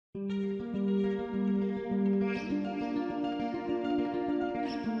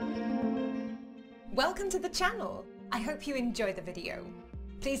Welcome to the channel. I hope you enjoy the video.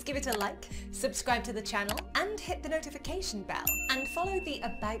 Please give it a like, subscribe to the channel, and hit the notification bell, and follow the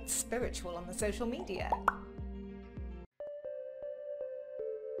About Spiritual on the social media.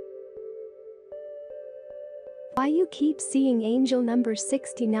 Why you keep seeing angel number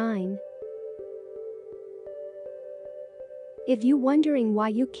 69? If you wondering why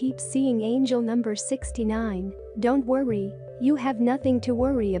you keep seeing angel number 69, don't worry, you have nothing to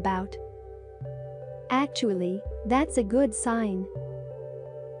worry about. Actually, that's a good sign.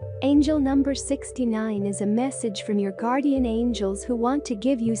 Angel number 69 is a message from your guardian angels who want to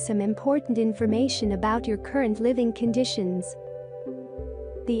give you some important information about your current living conditions.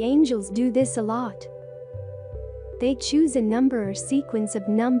 The angels do this a lot. They choose a number or sequence of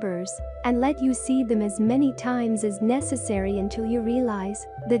numbers and let you see them as many times as necessary until you realize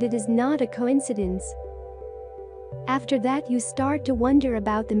that it is not a coincidence. After that, you start to wonder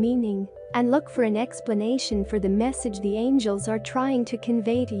about the meaning and look for an explanation for the message the angels are trying to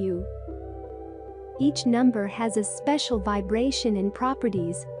convey to you. Each number has a special vibration and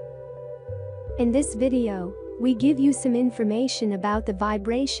properties. In this video, we give you some information about the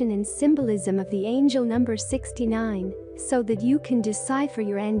vibration and symbolism of the angel number 69 so that you can decipher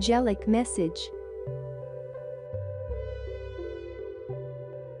your angelic message.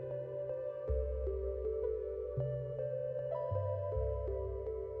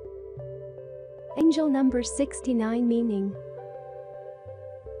 Angel number 69 meaning.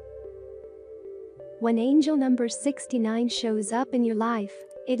 When angel number 69 shows up in your life,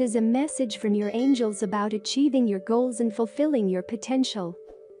 it is a message from your angels about achieving your goals and fulfilling your potential.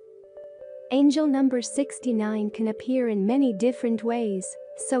 Angel number 69 can appear in many different ways,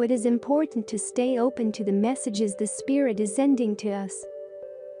 so it is important to stay open to the messages the Spirit is sending to us.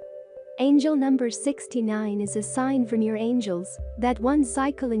 Angel number 69 is a sign from your angels that one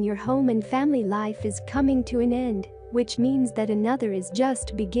cycle in your home and family life is coming to an end, which means that another is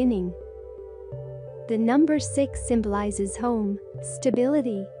just beginning. The number 6 symbolizes home,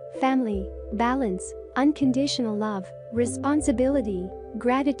 stability, family, balance, unconditional love, responsibility,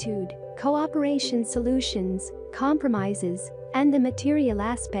 gratitude, cooperation, solutions, compromises, and the material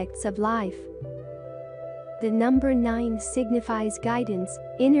aspects of life. The number 9 signifies guidance,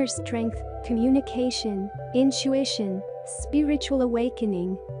 inner strength, communication, intuition, spiritual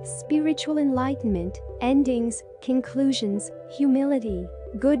awakening, spiritual enlightenment, endings, conclusions, humility,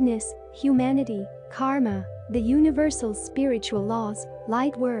 goodness, humanity, karma, the universal spiritual laws,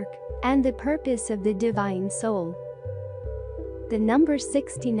 light work, and the purpose of the divine soul. The number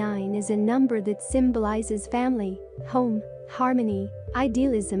 69 is a number that symbolizes family, home, harmony,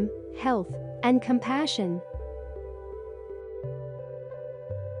 idealism, health, and compassion.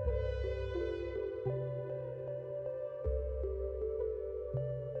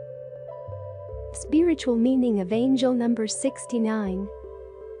 Spiritual meaning of angel number 69.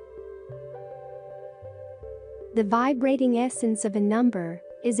 The vibrating essence of a number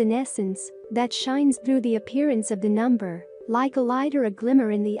is an essence that shines through the appearance of the number, like a light or a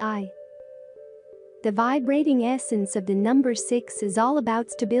glimmer in the eye. The vibrating essence of the number 6 is all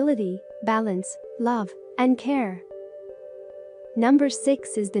about stability, balance, love, and care. Number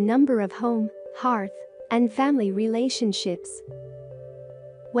 6 is the number of home, hearth, and family relationships.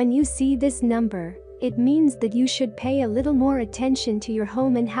 When you see this number, it means that you should pay a little more attention to your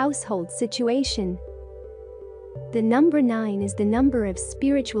home and household situation. The number 9 is the number of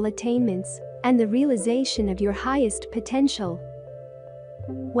spiritual attainments and the realization of your highest potential.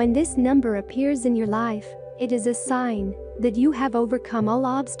 When this number appears in your life, it is a sign that you have overcome all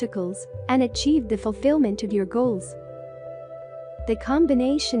obstacles and achieved the fulfillment of your goals. The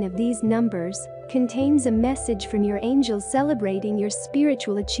combination of these numbers contains a message from your angels celebrating your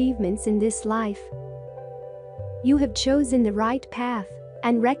spiritual achievements in this life. You have chosen the right path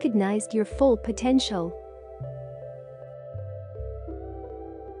and recognized your full potential.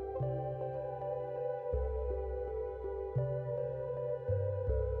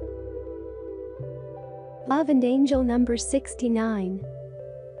 Love and angel number 69.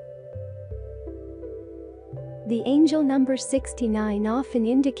 The angel number 69 often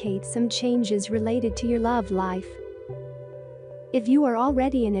indicates some changes related to your love life. If you are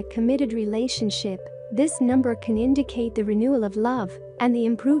already in a committed relationship, this number can indicate the renewal of love and the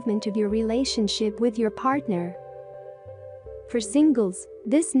improvement of your relationship with your partner. For singles,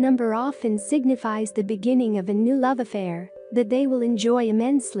 this number often signifies the beginning of a new love affair that they will enjoy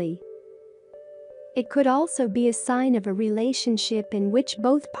immensely. It could also be a sign of a relationship in which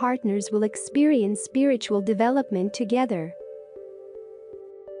both partners will experience spiritual development together.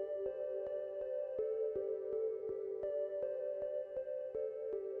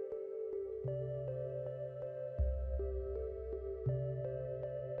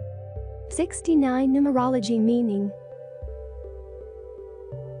 69 Numerology meaning.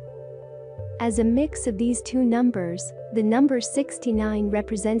 As a mix of these two numbers, the number 69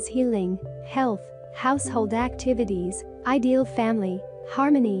 represents healing, health, household activities, ideal family,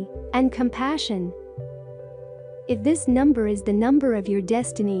 harmony, and compassion. If this number is the number of your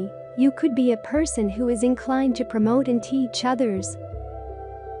destiny, you could be a person who is inclined to promote and teach others.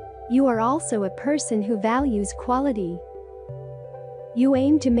 You are also a person who values quality. You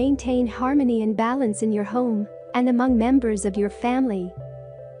aim to maintain harmony and balance in your home and among members of your family.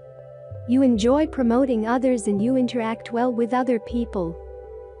 You enjoy promoting others and you interact well with other people.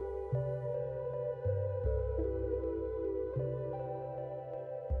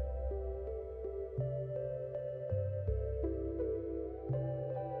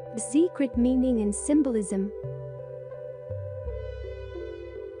 The secret meaning and symbolism.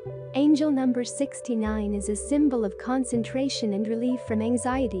 Angel number 69 is a symbol of concentration and relief from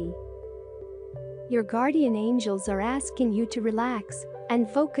anxiety. Your guardian angels are asking you to relax and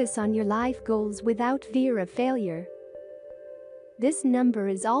focus on your life goals without fear of failure. This number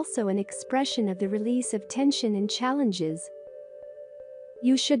is also an expression of the release of tension and challenges.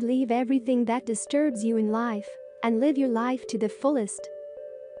 You should leave everything that disturbs you in life and live your life to the fullest.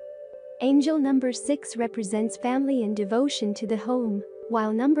 Angel number 6 represents family and devotion to the home,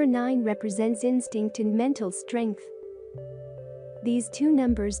 while number 9 represents instinct and mental strength. These two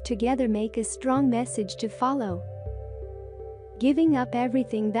numbers together make a strong message to follow. Giving up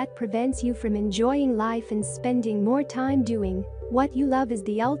everything that prevents you from enjoying life and spending more time doing what you love is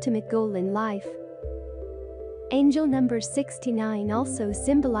the ultimate goal in life. Angel number 69 also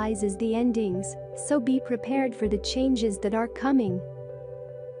symbolizes the endings, so be prepared for the changes that are coming.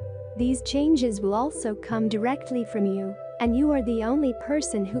 These changes will also come directly from you, and you are the only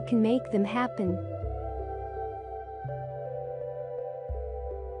person who can make them happen.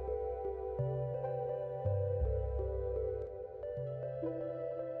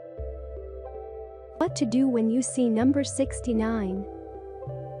 What to do when you see number 69?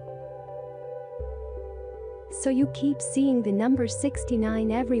 So you keep seeing the number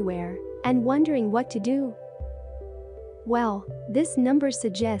 69 everywhere and wondering what to do? Well, this number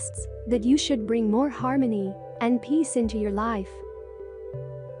suggests that you should bring more harmony and peace into your life.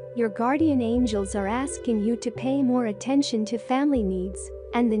 Your guardian angels are asking you to pay more attention to family needs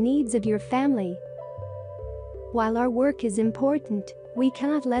and the needs of your family. While our work is important, we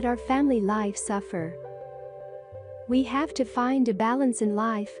cannot let our family life suffer. We have to find a balance in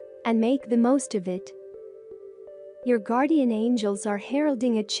life and make the most of it. Your guardian angels are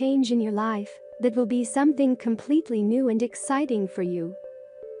heralding a change in your life that will be something completely new and exciting for you.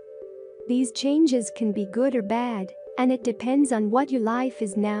 These changes can be good or bad, and it depends on what your life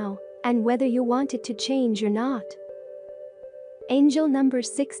is now and whether you want it to change or not. Angel number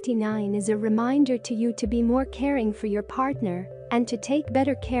 69 is a reminder to you to be more caring for your partner and to take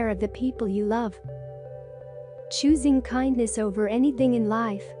better care of the people you love. Choosing kindness over anything in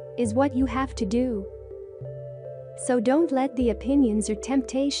life is what you have to do. So don't let the opinions or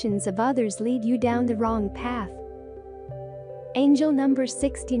temptations of others lead you down the wrong path. Angel number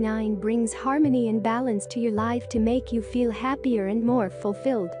 69 brings harmony and balance to your life to make you feel happier and more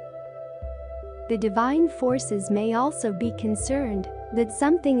fulfilled. The divine forces may also be concerned that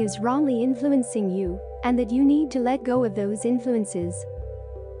something is wrongly influencing you and that you need to let go of those influences.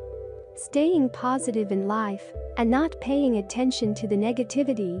 Staying positive in life and not paying attention to the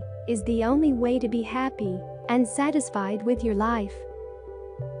negativity is the only way to be happy and satisfied with your life.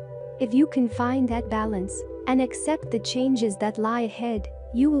 If you can find that balance and accept the changes that lie ahead,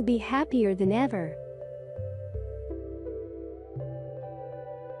 you will be happier than ever.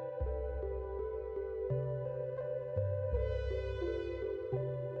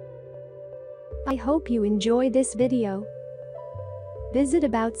 I hope you enjoy this video. Visit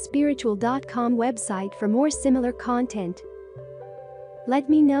aboutspiritual.com website for more similar content. Let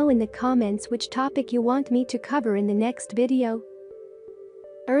me know in the comments which topic you want me to cover in the next video.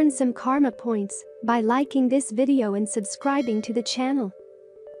 Earn some karma points by liking this video and subscribing to the channel.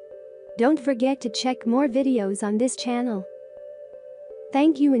 Don't forget to check more videos on this channel.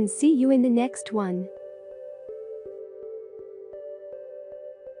 Thank you and see you in the next one.